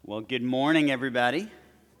Well, good morning, everybody.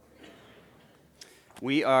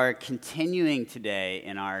 We are continuing today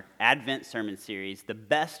in our Advent sermon series, The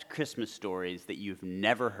Best Christmas Stories That You've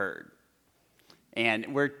Never Heard.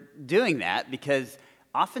 And we're doing that because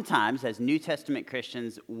oftentimes, as New Testament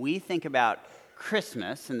Christians, we think about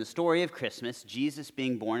Christmas and the story of Christmas, Jesus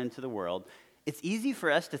being born into the world. It's easy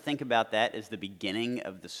for us to think about that as the beginning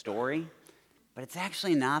of the story. But it's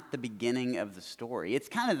actually not the beginning of the story. It's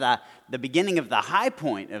kind of the beginning of the high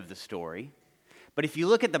point of the story. But if you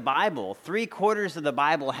look at the Bible, 3/4 of the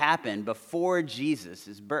Bible happened before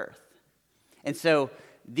Jesus' birth. And so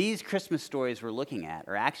these Christmas stories we're looking at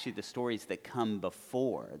are actually the stories that come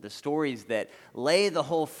before, the stories that lay the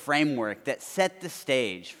whole framework, that set the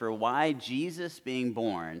stage for why Jesus being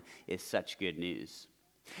born is such good news.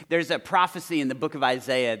 There's a prophecy in the book of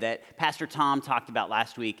Isaiah that Pastor Tom talked about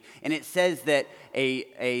last week, and it says that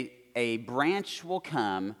a branch will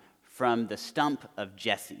come from the stump of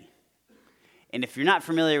Jesse. And if you're not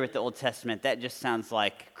familiar with the Old Testament, that just sounds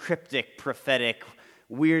like cryptic, prophetic,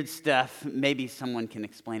 weird stuff. Maybe someone can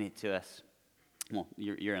explain it to us. Well,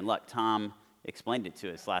 you're in luck. Tom explained it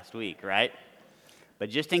to us last week, right? But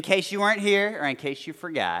just in case you weren't here or in case you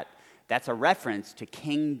forgot, that's a reference to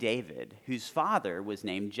King David, whose father was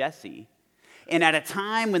named Jesse. And at a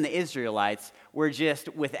time when the Israelites were just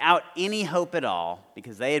without any hope at all,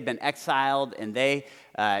 because they had been exiled and they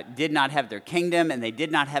did not have their kingdom and they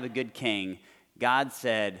did not have a good king, God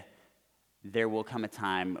said, there will come a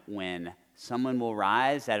time when someone will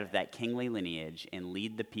rise out of that kingly lineage and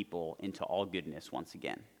lead the people into all goodness once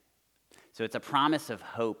again. So it's a promise of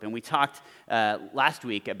hope. And we talked last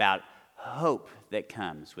week about hope that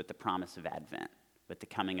comes with the promise of Advent, with the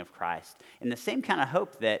coming of Christ, and the same kind of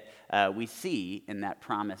hope that we see in that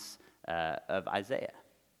promise of Isaiah.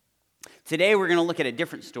 Today we're going to look at a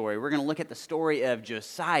different story. We're going to look at the story of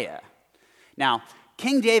Josiah. Now,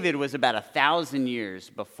 King David was about 1,000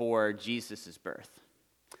 years before Jesus' birth,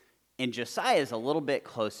 and Josiah is a little bit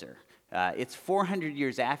closer. It's 400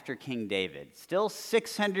 years after King David, still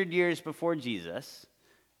 600 years before Jesus,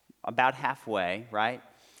 about halfway, right?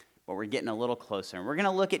 But we're getting a little closer. And we're going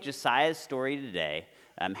to look at Josiah's story today,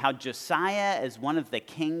 how Josiah, as one of the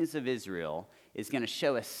kings of Israel, is going to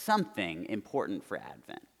show us something important for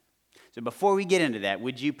Advent. So before we get into that,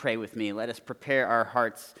 would you pray with me? Let us prepare our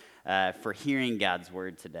hearts for hearing God's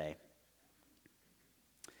word today.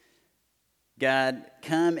 God,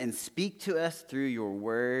 come and speak to us through your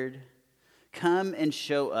word. Come and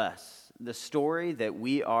show us the story that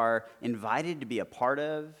we are invited to be a part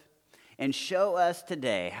of. And show us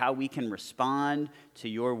today how we can respond to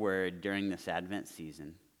your word during this Advent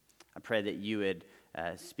season. I pray that you would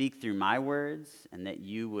speak through my words and that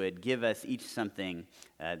you would give us each something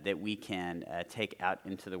that we can take out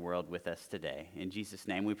into the world with us today. In Jesus'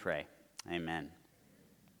 name we pray. Amen.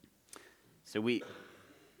 So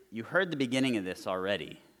you heard the beginning of this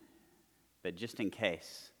already, but just in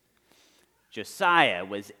case, Josiah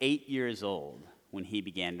was 8 years old when he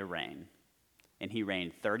began to reign. And he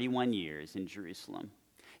reigned 31 years in Jerusalem.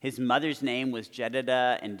 His mother's name was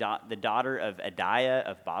Jedidah, and the daughter of Adiah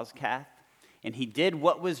of Bozkath. And he did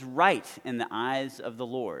what was right in the eyes of the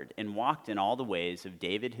Lord, and walked in all the ways of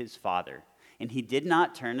David his father. And he did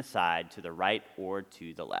not turn aside to the right or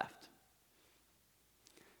to the left.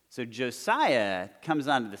 So Josiah comes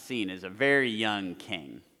onto the scene as a very young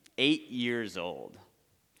king, 8 years old.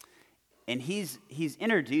 And he's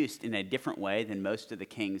introduced in a different way than most of the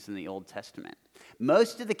kings in the Old Testament.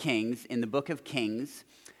 Most of the kings in the book of Kings,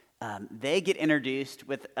 they get introduced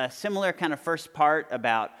with a similar kind of first part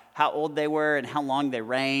about how old they were and how long they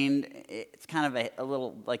reigned. It's kind of a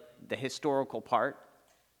little like the historical part.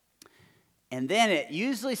 And then it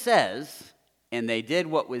usually says, and they did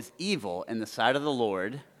what was evil in the sight of the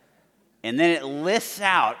Lord. And then it lists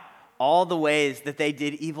out all the ways that they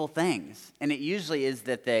did evil things. And it usually is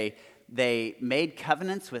that they made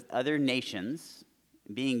covenants with other nations.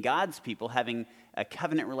 Being God's people, having a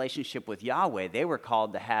covenant relationship with Yahweh, they were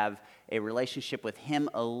called to have a relationship with him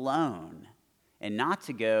alone and not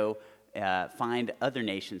to go find other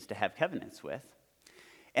nations to have covenants with.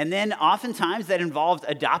 And then oftentimes that involved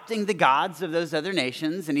adopting the gods of those other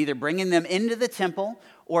nations and either bringing them into the temple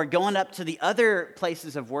or going up to the other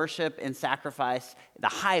places of worship and sacrifice, the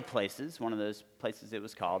high places, one of those places it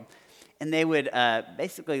was called. And they would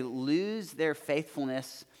basically lose their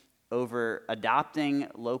faithfulness over adopting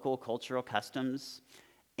local cultural customs.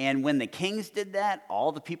 And when the kings did that,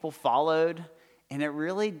 all the people followed. And it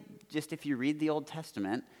really, just if you read the Old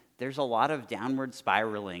Testament, there's a lot of downward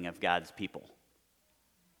spiraling of God's people.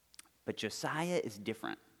 But Josiah is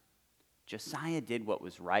different. Josiah did what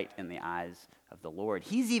was right in the eyes of the Lord.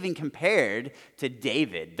 He's even compared to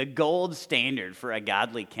David, the gold standard for a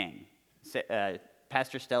godly king.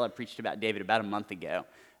 Pastor Stella preached about David about a month ago.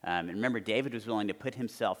 And remember, David was willing to put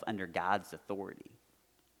himself under God's authority.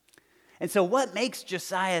 And so what makes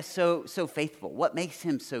Josiah so faithful? What makes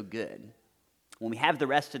him so good? When we have the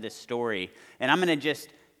rest of this story, and I'm going to just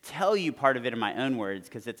tell you part of it in my own words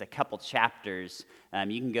because it's a couple chapters.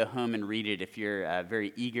 You can go home and read it if you're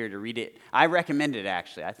very eager to read it. I recommend it,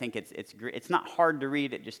 actually. I think it's great. It's not hard to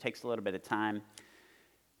read. It just takes a little bit of time.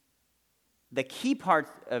 The key part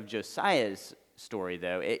of Josiah's story,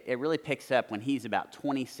 though, it really picks up when he's about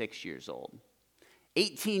 26 years old,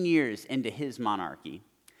 18 years into his monarchy.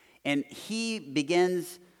 And he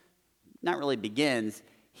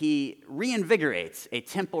he reinvigorates a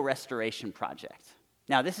temple restoration project.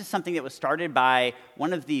 Now, this is something that was started by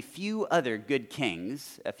one of the few other good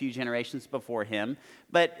kings a few generations before him,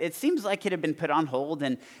 but it seems like it had been put on hold,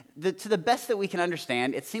 and to the best that we can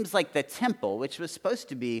understand, it seems like the temple, which was supposed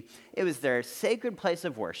to be, it was their sacred place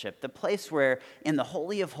of worship, the place where in the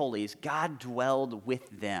Holy of Holies, God dwelled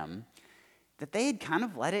with them, that they had kind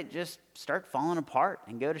of let it just start falling apart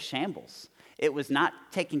and go to shambles. It was not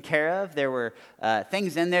taken care of. There were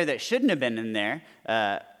things in there that shouldn't have been in there.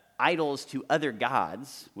 Idols to other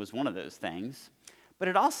gods was one of those things. But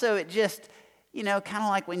it just, kind of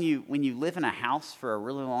like when you live in a house for a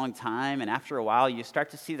really long time, and after a while you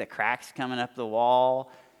start to see the cracks coming up the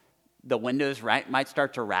wall. The windows might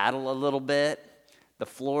start to rattle a little bit. The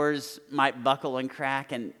floors might buckle and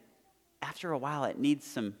crack, and after a while it needs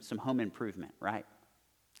some home improvement, right?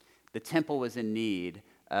 The temple was in need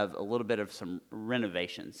of a little bit of some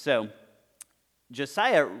renovation. So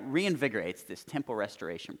Josiah reinvigorates this temple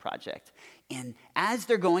restoration project. And as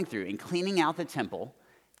they're going through and cleaning out the temple,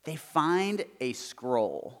 they find a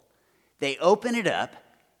scroll. They open it up,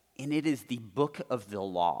 and it is the book of the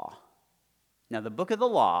law. Now, the book of the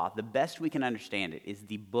law, the best we can understand it, is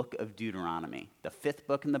the book of Deuteronomy, the fifth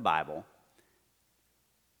book in the Bible.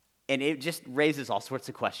 And it just raises all sorts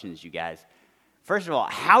of questions, you guys. First of all,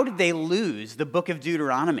 how did they lose the book of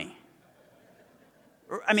Deuteronomy?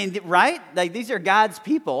 I mean, right? Like, these are God's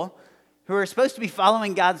people who are supposed to be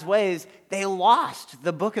following God's ways. They lost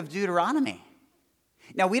the book of Deuteronomy.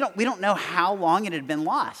 Now, we don't know how long it had been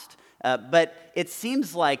lost, but it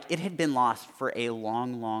seems like it had been lost for a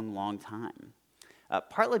long, long, long time.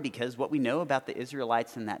 Partly because what we know about the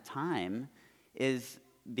Israelites in that time is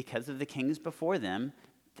because of the kings before them,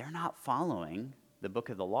 they're not following the book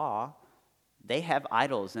of the law. They have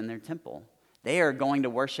idols in their temple. They are going to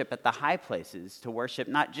worship at the high places to worship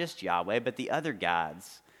not just Yahweh, but the other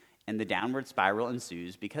gods. And the downward spiral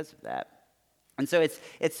ensues because of that. And so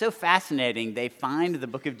it's so fascinating. They find the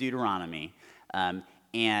book of Deuteronomy,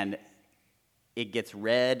 and it gets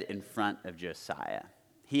read in front of Josiah.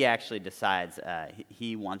 He actually decides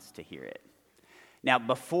he wants to hear it. Now,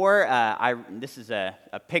 this is a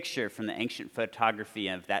picture from the ancient photography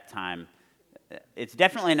of that time. It's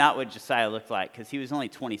definitely not what Josiah looked like, because he was only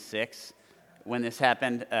 26 when this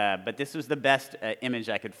happened, but this was the best image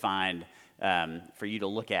I could find for you to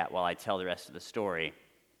look at while I tell the rest of the story.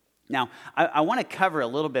 Now, I want to cover a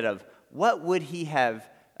little bit of what would he have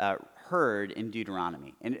heard in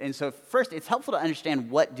Deuteronomy. And so first, it's helpful to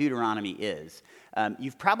understand what Deuteronomy is.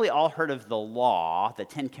 You've probably all heard of the law, the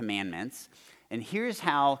Ten Commandments, and here's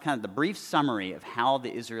how, kind of the brief summary of how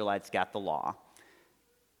the Israelites got the law.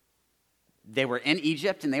 They were in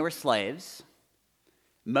Egypt and they were slaves.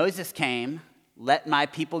 Moses came, let my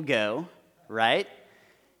people go, right?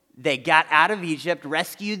 They got out of Egypt,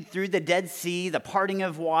 rescued through the Dead Sea, the parting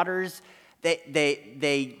of waters.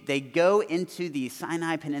 They go into the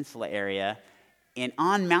Sinai Peninsula area, and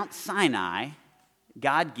on Mount Sinai,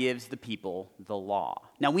 God gives the people the law.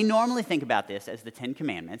 Now, we normally think about this as the Ten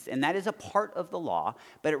Commandments, and that is a part of the law,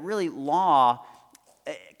 but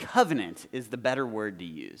covenant is the better word to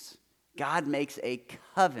use. God makes a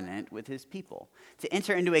covenant with his people to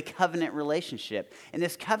enter into a covenant relationship. And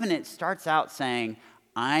this covenant starts out saying,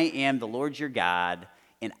 I am the Lord your God,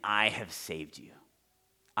 and I have saved you.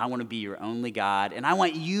 I want to be your only God, and I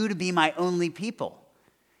want you to be my only people.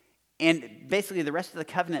 And basically, the rest of the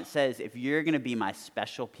covenant says, if you're going to be my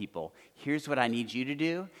special people, here's what I need you to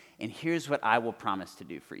do, and here's what I will promise to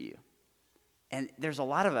do for you. And there's a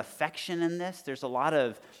lot of affection in this. There's a lot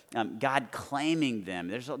of God claiming them.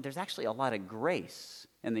 There's actually a lot of grace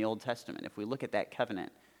in the Old Testament. If we look at that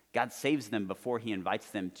covenant, God saves them before he invites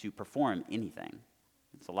them to perform anything.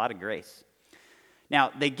 It's a lot of grace.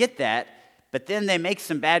 Now, they get that, but then they make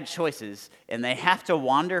some bad choices, and they have to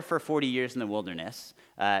wander for 40 years in the wilderness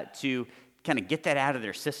to kind of get that out of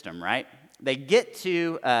their system, right? They get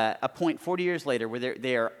to a point 40 years later where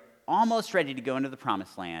they are almost ready to go into the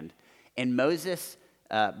promised land, and Moses,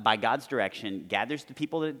 by God's direction, gathers the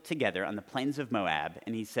people together on the plains of Moab,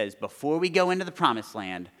 and he says, before we go into the promised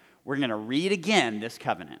land, we're going to read again this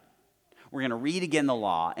covenant. We're going to read again the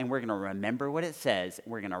law, and we're going to remember what it says.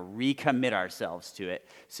 We're going to recommit ourselves to it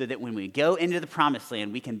so that when we go into the promised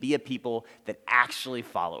land, we can be a people that actually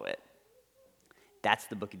follow it. That's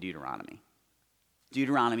the book of Deuteronomy.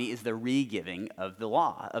 Deuteronomy is the re-giving of the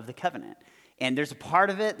law, of the covenant. And there's a part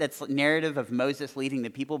of it that's narrative of Moses leading the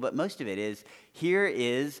people, but most of it is, here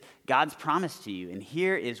is God's promise to you, and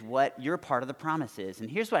here is what your part of the promise is. And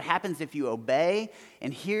here's what happens if you obey,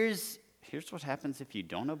 and here's what happens if you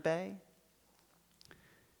don't obey.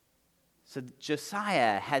 So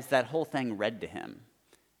Josiah has that whole thing read to him.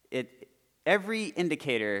 Every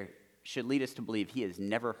indicator should lead us to believe he has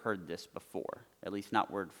never heard this before, at least not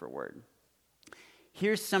word for word.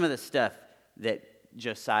 Here's some of the stuff that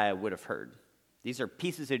Josiah would have heard. These are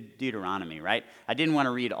pieces of Deuteronomy, right? I didn't want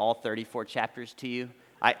to read all 34 chapters to you.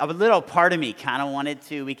 A little part of me kind of wanted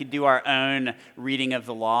to. We could do our own reading of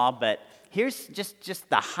the law, but here's just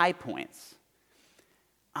the high points.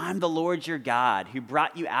 I'm the Lord your God who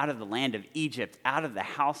brought you out of the land of Egypt, out of the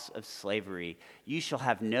house of slavery. You shall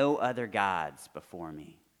have no other gods before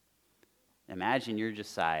me. Imagine you're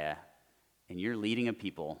Josiah and you're leading a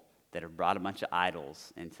people that have brought a bunch of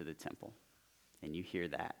idols into the temple. And you hear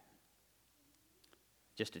that.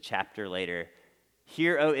 Just a chapter later,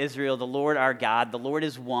 hear, O Israel, the Lord our God, the Lord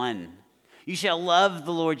is one. You shall love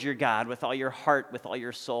the Lord your God with all your heart, with all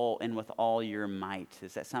your soul, and with all your might.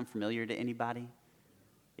 Does that sound familiar to anybody?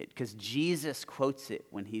 Because Jesus quotes it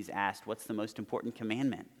when he's asked, what's the most important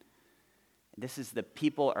commandment? This is the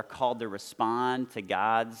people are called to respond to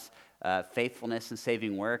God's faithfulness and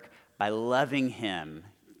saving work by loving him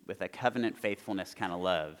with a covenant faithfulness kind of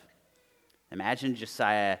love. Imagine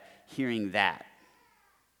Josiah hearing that.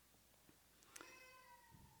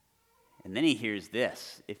 And then he hears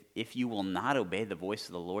this, if you will not obey the voice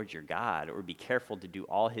of the Lord your God, or be careful to do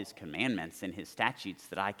all his commandments and his statutes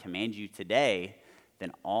that I command you today,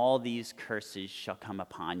 then all these curses shall come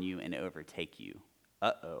upon you and overtake you.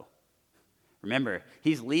 Uh-oh. Remember,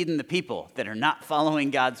 he's leading the people that are not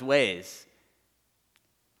following God's ways.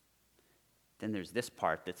 Then there's this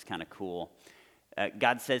part that's kind of cool.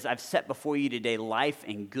 God says, I've set before you today life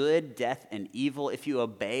and good, death and evil. If you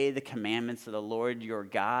obey the commandments of the Lord your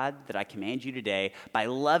God that I command you today, by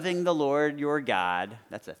loving the Lord your God,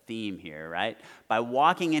 that's a theme here, right? By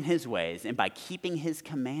walking in his ways and by keeping his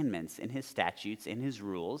commandments and his statutes and his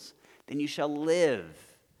rules, then you shall live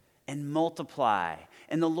and multiply.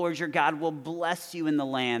 And the Lord your God will bless you in the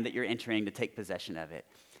land that you're entering to take possession of it.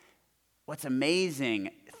 What's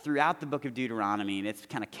amazing throughout the book of Deuteronomy, and it's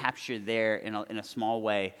kind of captured there in a small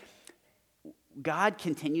way, God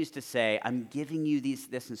continues to say, I'm giving you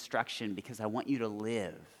this instruction because I want you to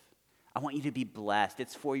live. I want you to be blessed.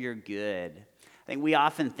 It's for your good. I think we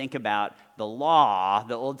often think about the law,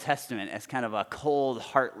 the Old Testament, as kind of a cold,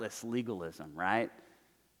 heartless legalism, right?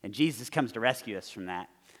 And Jesus comes to rescue us from that.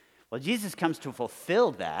 Well, Jesus comes to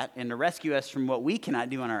fulfill that and to rescue us from what we cannot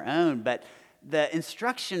do on our own, but the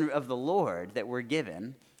instruction of the Lord that we're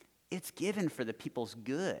given, it's given for the people's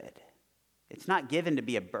good. It's not given to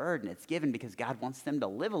be a burden. It's given because God wants them to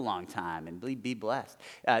live a long time and be blessed.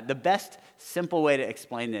 The best simple way to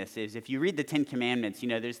explain this is if you read the 10 Commandments,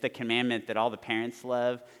 there's the commandment that all the parents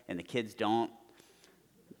love and the kids don't.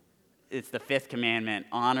 It's the 5th commandment,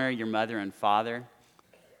 honor your mother and father.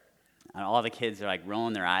 And all the kids are like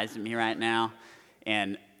rolling their eyes at me right now.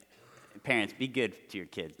 And parents, be good to your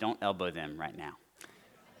kids. Don't elbow them right now.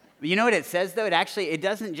 But you know what it says, though? It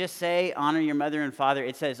doesn't just say honor your mother and father.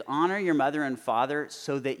 It says honor your mother and father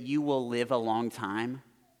so that you will live a long time.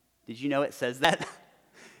 Did you know it says that?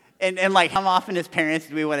 and like how often as parents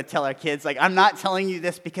do we want to tell our kids, like, I'm not telling you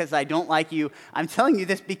this because I don't like you. I'm telling you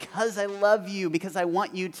this because I love you, because I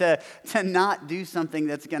want you to not do something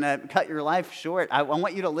that's going to cut your life short. I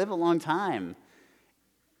want you to live a long time.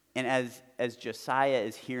 And as Josiah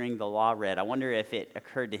is hearing the law read, I wonder if it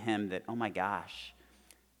occurred to him that, oh my gosh,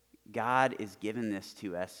 God is giving this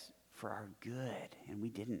to us for our good, and we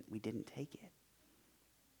didn't take it.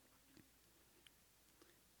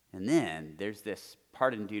 And then there's this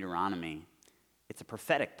part in Deuteronomy. It's a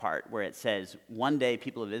prophetic part where it says, one day,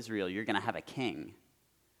 people of Israel, you're going to have a king.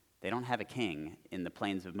 They don't have a king in the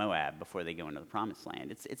plains of Moab before they go into the promised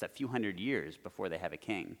land. It's a few hundred years before they have a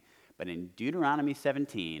king. But in Deuteronomy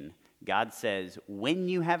 17, God says, when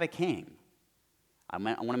you have a king, I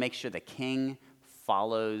want to make sure the king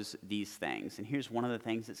follows these things. And here's one of the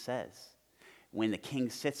things it says. When the king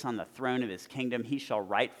sits on the throne of his kingdom, he shall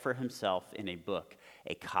write for himself in a book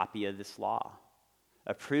a copy of this law,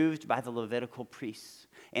 approved by the Levitical priests.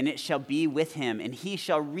 And it shall be with him, and he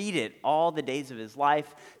shall read it all the days of his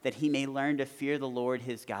life, that he may learn to fear the Lord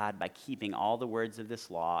his God by keeping all the words of this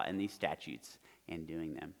law and these statutes and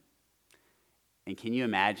doing them. And can you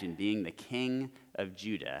imagine being the king of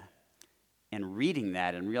Judah and reading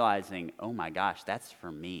that and realizing, oh my gosh, that's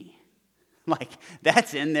for me. Like,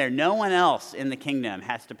 that's in there. No one else in the kingdom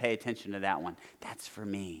has to pay attention to that one. That's for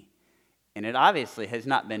me. And it obviously has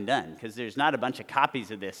not been done, because there's not a bunch of copies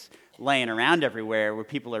of this laying around everywhere where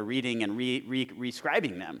people are reading and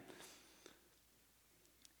rescribing them.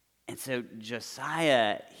 And so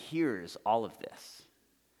Josiah hears all of this.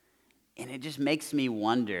 And it just makes me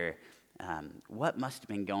wonder what must have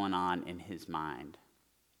been going on in his mind.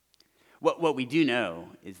 What we do know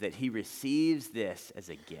is that he receives this as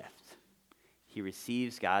a gift. He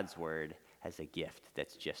receives God's word as a gift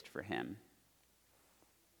that's just for him.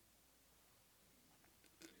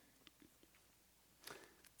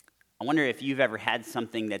 I wonder if you've ever had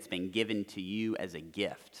something that's been given to you as a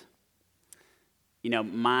gift. You know,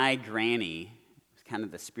 my granny was kind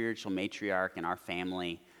of the spiritual matriarch in our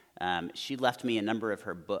family. She left me a number of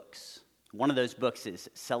her books. One of those books is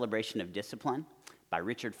Celebration of Discipline by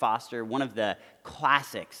Richard Foster, one of the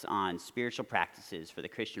classics on spiritual practices for the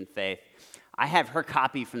Christian faith. I have her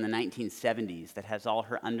copy from the 1970s that has all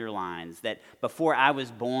her underlines, that before I was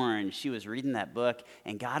born, she was reading that book,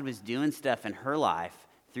 and God was doing stuff in her life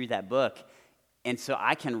through that book. And so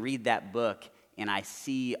I can read that book, and I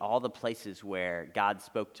see all the places where God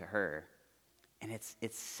spoke to her. And it's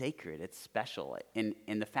sacred, it's special. And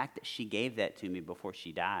the fact that she gave that to me before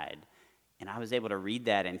she died, and I was able to read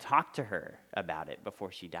that and talk to her about it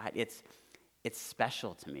before she died, it's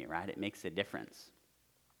special to me, right? It makes a difference.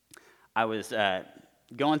 I was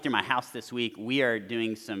going through my house this week. We are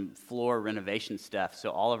doing some floor renovation stuff, so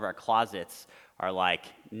all of our closets are like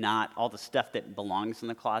not, all the stuff that belongs in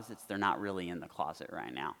the closets, they're not really in the closet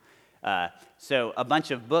right now. So a bunch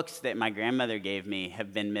of books that my grandmother gave me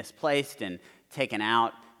have been misplaced and taken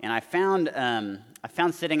out, and I found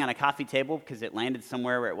sitting on a coffee table, because it landed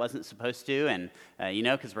somewhere where it wasn't supposed to, and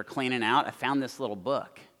because we're cleaning out, I found this little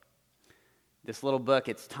book. This little book,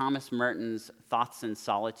 it's Thomas Merton's Thoughts in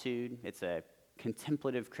Solitude. It's a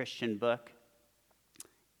contemplative Christian book.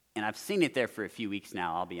 And I've seen it there for a few weeks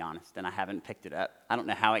now, I'll be honest, and I haven't picked it up. I don't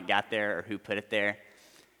know how it got there or who put it there.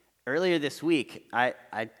 Earlier this week, I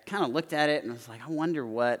kind of looked at it and was like, I wonder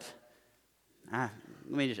what... let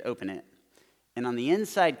me just open it. And on the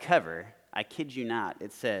inside cover, I kid you not,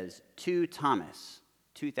 it says, To Thomas,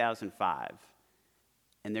 2005.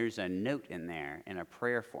 And there's a note in there and a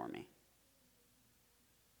prayer for me.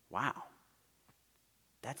 Wow,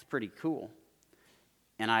 that's pretty cool.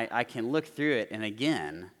 And I can look through it, and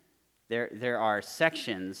again, there are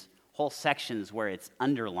sections, whole sections where it's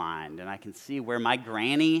underlined, and I can see where my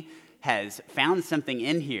granny has found something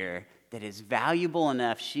in here that is valuable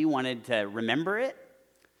enough she wanted to remember it.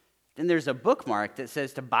 Then there's a bookmark that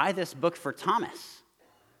says to buy this book for Thomas.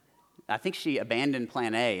 I think she abandoned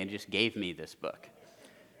plan A and just gave me this book.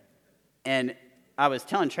 And I was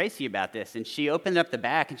telling Tracy about this, and she opened up the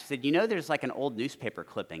back, and she said, there's like an old newspaper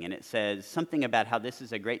clipping, and it says something about how this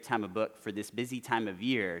is a great time of book for this busy time of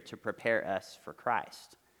year to prepare us for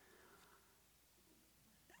Christ.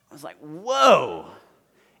 I was like, whoa!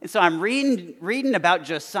 And so I'm reading about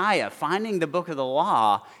Josiah, finding the book of the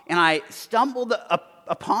law, and I stumbled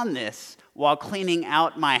upon this while cleaning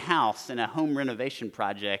out my house in a home renovation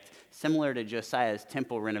project similar to Josiah's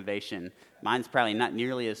temple renovation. Mine's probably not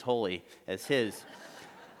nearly as holy as his.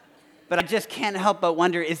 But I just can't help but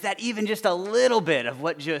wonder, is that even just a little bit of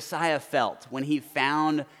what Josiah felt when he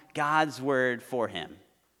found God's word for him?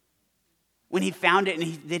 When he found it,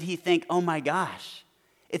 and did he think, oh my gosh,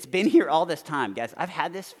 it's been here all this time. Guys, I've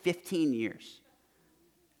had this 15 years.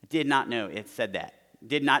 Did not know it said that.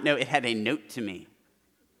 Did not know it had a note to me.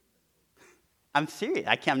 I'm serious.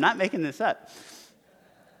 I'm not making this up.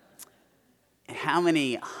 And how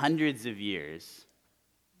many hundreds of years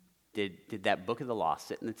did that book of the law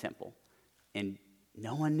sit in the temple, and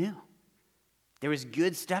no one knew? There was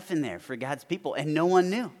good stuff in there for God's people, and no one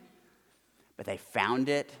knew. But they found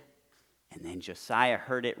it, and then Josiah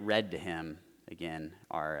heard it read to him. Again,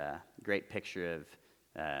 our great picture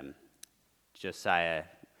of Josiah.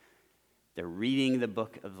 They're reading the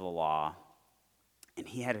book of the law, and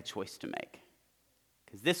he had a choice to make.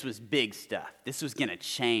 Because this was big stuff. This was going to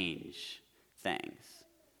change things.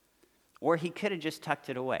 Or he could have just tucked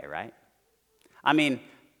it away, right? I mean,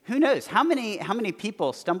 who knows? How many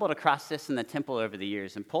people stumbled across this in the temple over the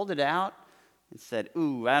years and pulled it out and said,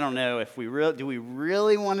 ooh, I don't know if do we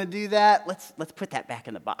really want to do that? Let's put that back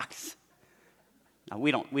in the box. Now,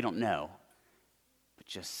 we don't know. But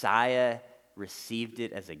Josiah received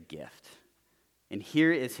it as a gift. And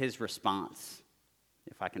here is his response,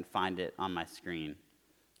 if I can find it on my screen.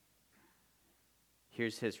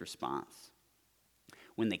 Here's his response.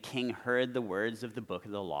 When the king heard the words of the book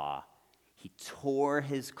of the law, he tore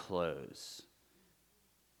his clothes.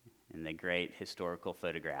 In the great historical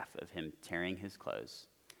photograph of him tearing his clothes.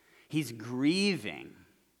 He's grieving.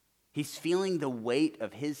 He's feeling the weight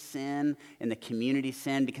of his sin and the community's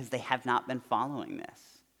sin because they have not been following this.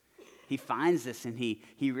 He finds this and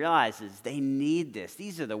he realizes they need this.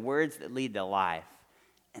 These are the words that lead to life,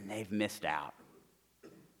 and they've missed out.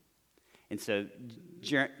 And so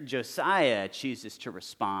Josiah chooses to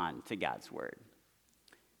respond to God's word.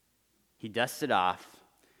 He dusts it off,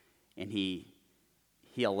 and he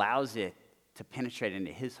allows it to penetrate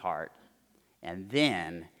into his heart, and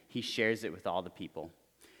then he shares it with all the people.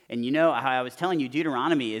 And you know how I was telling you,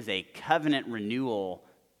 Deuteronomy is a covenant renewal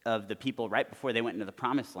of the people right before they went into the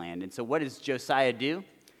promised land. And so what does Josiah do?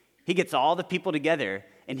 He gets all the people together,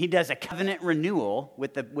 and he does a covenant renewal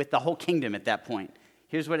with the whole kingdom at that point.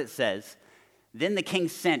 Here's what it says. Then the king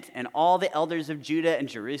sent, and all the elders of Judah and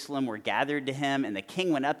Jerusalem were gathered to him, and the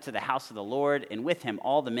king went up to the house of the Lord, and with him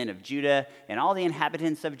all the men of Judah, and all the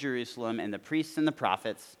inhabitants of Jerusalem, and the priests and the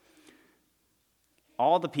prophets,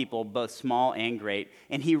 all the people, both small and great.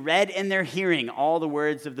 And he read in their hearing all the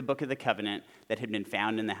words of the book of the covenant that had been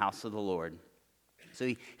found in the house of the Lord.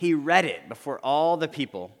 So he read it before all the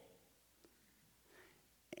people.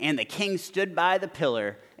 And the king stood by the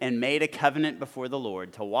pillar and made a covenant before the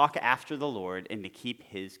Lord to walk after the Lord and to keep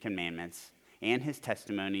his commandments and his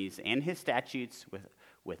testimonies and his statutes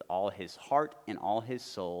with all his heart and all his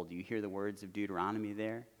soul. Do you hear the words of Deuteronomy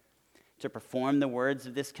there? To perform the words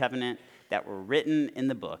of this covenant that were written in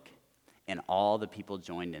the book, and all the people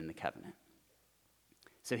joined in the covenant.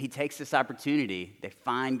 So he takes this opportunity. They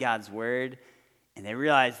find God's word, and they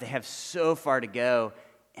realize they have so far to go,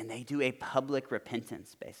 and they do a public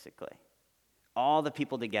repentance, basically. All the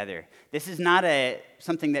people together. This is not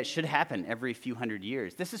something that should happen every few hundred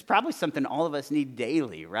years. This is probably something all of us need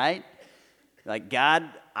daily, right? Like, God,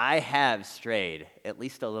 I have strayed at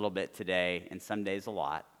least a little bit today, and some days a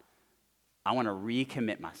lot. I want to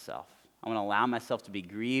recommit myself. I want to allow myself to be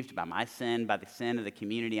grieved by my sin, by the sin of the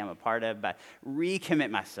community I'm a part of, but recommit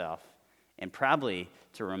myself, and probably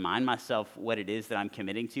to remind myself what it is that I'm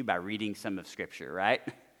committing to by reading some of Scripture, right?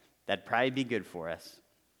 That'd probably be good for us.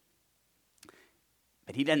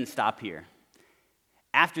 But he doesn't stop here.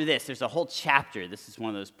 After this, there's a whole chapter. This is one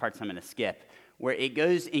of those parts I'm going to skip, where it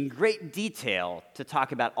goes in great detail to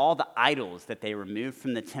talk about all the idols that they removed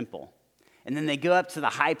from the temple. And then they go up to the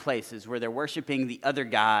high places where they're worshiping the other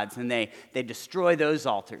gods, and they destroy those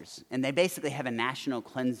altars. And they basically have a national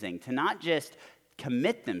cleansing to not just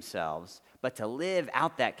commit themselves, but to live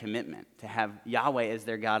out that commitment, to have Yahweh as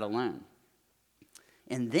their God alone.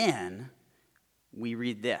 And then we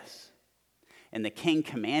read this. And the king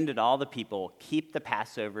commanded all the people, keep the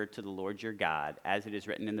Passover to the Lord your God, as it is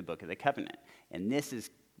written in the book of the covenant. And this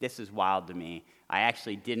is wild to me. I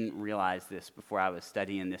actually didn't realize this before I was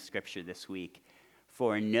studying this scripture this week.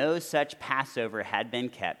 For no such Passover had been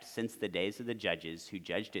kept since the days of the judges who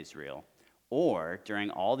judged Israel, or during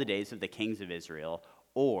all the days of the kings of Israel,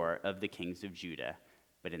 or of the kings of Judah.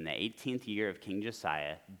 But in the 18th year of King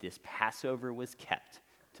Josiah, this Passover was kept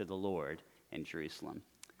to the Lord in Jerusalem.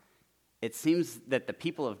 It seems that the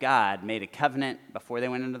people of God made a covenant before they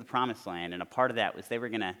went into the promised land, and a part of that was they were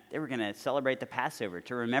gonna celebrate the Passover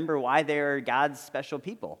to remember why they are God's special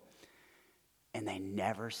people. And they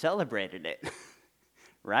never celebrated it,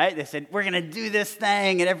 right? They said, we're gonna do this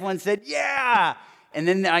thing, and everyone said, yeah! And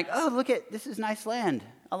then they're like, oh, look this is nice land.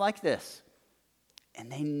 I like this.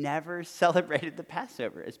 And they never celebrated the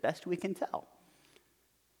Passover, as best we can tell.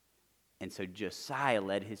 And so Josiah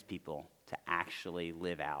led his people to actually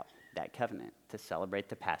live out that covenant, to celebrate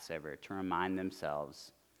the Passover, to remind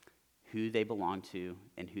themselves who they belong to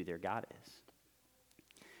and who their God is.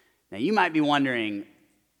 Now, you might be wondering,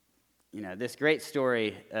 this great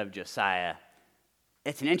story of Josiah,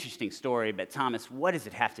 it's an interesting story, but Thomas, what does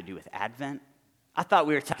it have to do with Advent? I thought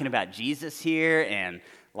we were talking about Jesus here and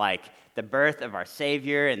like the birth of our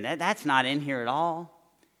Savior, and that's not in here at all.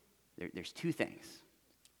 There's two things.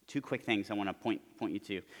 Two quick things I want to point you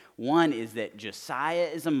to. One is that Josiah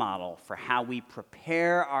is a model for how we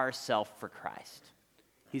prepare ourselves for Christ.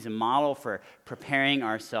 He's a model for preparing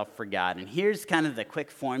ourselves for God. And here's kind of the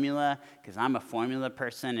quick formula, because I'm a formula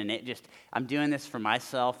person, and I'm doing this for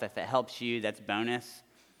myself. If it helps you, that's bonus.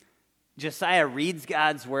 Josiah reads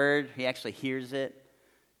God's word. He actually hears it.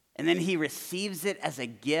 And then he receives it as a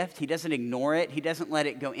gift. He doesn't ignore it. He doesn't let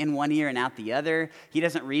it go in one ear and out the other. He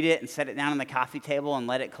doesn't read it and set it down on the coffee table and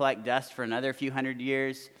let it collect dust for another few hundred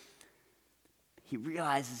years. He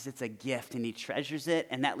realizes it's a gift and he treasures it,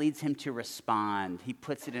 and that leads him to respond. He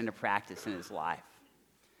puts it into practice in his life.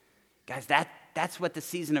 Guys, that's what the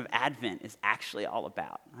season of Advent is actually all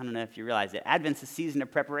about. I don't know if you realize it. Advent's a season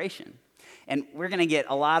of preparation. And we're going to get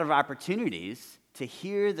a lot of opportunities to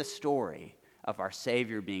hear the story of our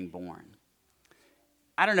Savior being born.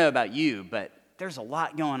 I don't know about you, but there's a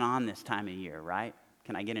lot going on this time of year, right?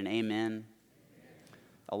 Can I get an amen?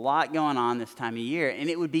 A lot going on this time of year, and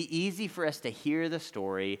it would be easy for us to hear the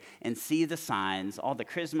story and see the signs, all the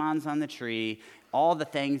chrismons on the tree, all the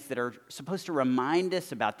things that are supposed to remind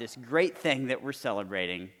us about this great thing that we're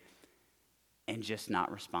celebrating, and just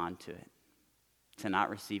not respond to it, to not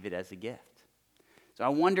receive it as a gift. So I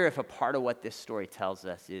wonder if a part of what this story tells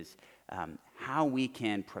us is how we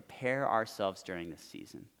can prepare ourselves during this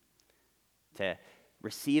season to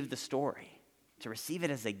receive the story, to receive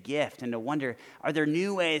it as a gift, and to wonder, are there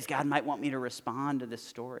new ways God might want me to respond to this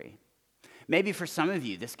story? Maybe for some of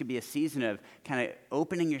you, this could be a season of kind of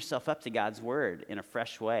opening yourself up to God's word in a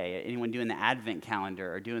fresh way. Anyone doing the Advent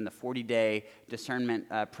calendar or doing the 40-day discernment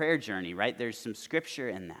prayer journey, right? There's some scripture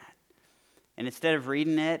in that. And instead of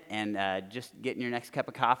reading it and just getting your next cup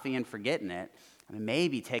of coffee and forgetting it,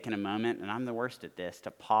 maybe taking a moment, and I'm the worst at this,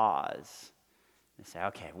 to pause and say,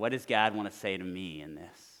 okay, what does God want to say to me in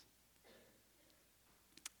this?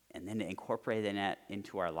 And then to incorporate that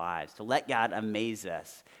into our lives, to let God amaze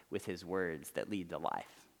us with his words that lead to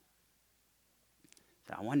life.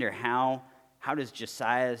 So I wonder how does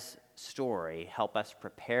Josiah's story help us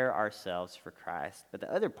prepare ourselves for Christ? But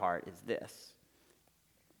the other part is this.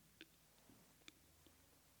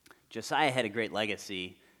 Josiah had a great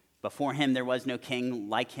legacy. Before him, there was no king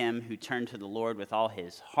like him who turned to the Lord with all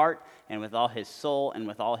his heart and with all his soul and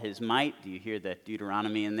with all his might. Do you hear the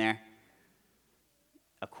Deuteronomy in there?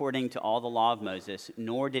 According to all the law of Moses,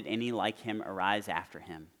 nor did any like him arise after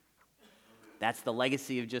him. That's the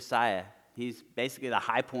legacy of Josiah. He's basically the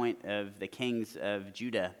high point of the kings of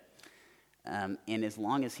Judah. And as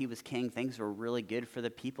long as he was king, things were really good for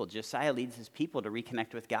the people. Josiah leads his people to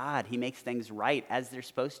reconnect with God. He makes things right as they're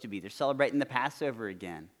supposed to be. They're celebrating the Passover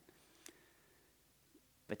again.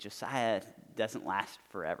 But Josiah doesn't last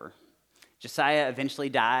forever. Josiah eventually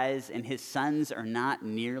dies, and his sons are not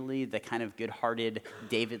nearly the kind of good-hearted,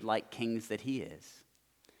 David-like kings that he is.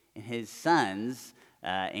 And his sons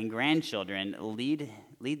and grandchildren lead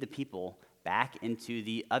the people back into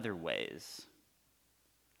the other ways.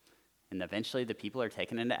 And eventually the people are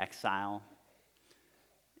taken into exile.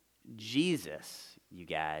 Jesus, you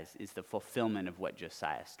guys, is the fulfillment of what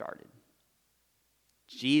Josiah started.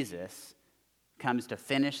 Jesus comes to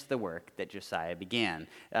finish the work that Josiah began.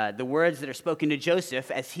 The words that are spoken to Joseph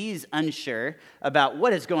as he's unsure about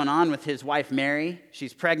what is going on with his wife Mary.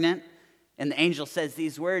 She's pregnant, and the angel says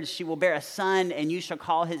these words, "She will bear a son, and you shall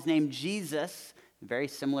call his name Jesus." Very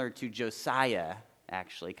similar to Josiah,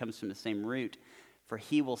 actually. Comes from the same root. For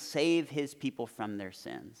he will save his people from their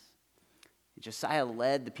sins. Josiah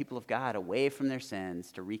led the people of God away from their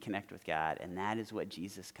sins to reconnect with God, and that is what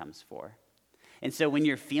Jesus comes for. And so when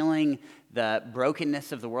you're feeling the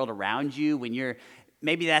brokenness of the world around you,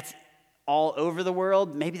 maybe that's all over the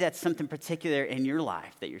world, maybe that's something particular in your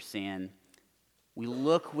life that you're seeing, we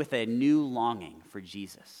look with a new longing for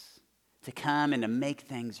Jesus to come and to make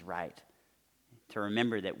things right, to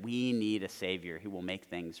remember that we need a Savior who will make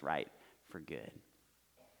things right for good.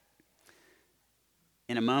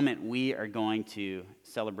 In a moment, we are going to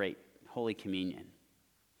celebrate Holy Communion.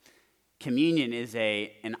 Communion is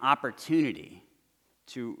an opportunity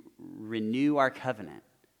to renew our covenant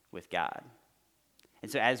with God.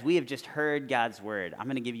 And so as we have just heard God's word, I'm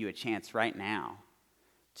going to give you a chance right now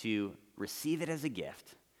to receive it as a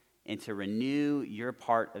gift and to renew your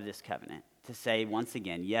part of this covenant, to say once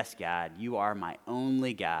again, yes, God, you are my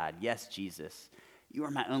only God. Yes, Jesus, you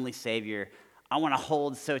are my only Savior. I want to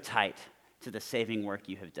hold so tight to the saving work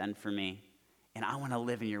you have done for me, and I want to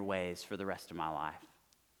live in your ways for the rest of my life.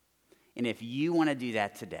 And if you want to do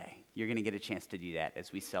that today, you're going to get a chance to do that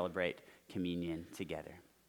as we celebrate communion together.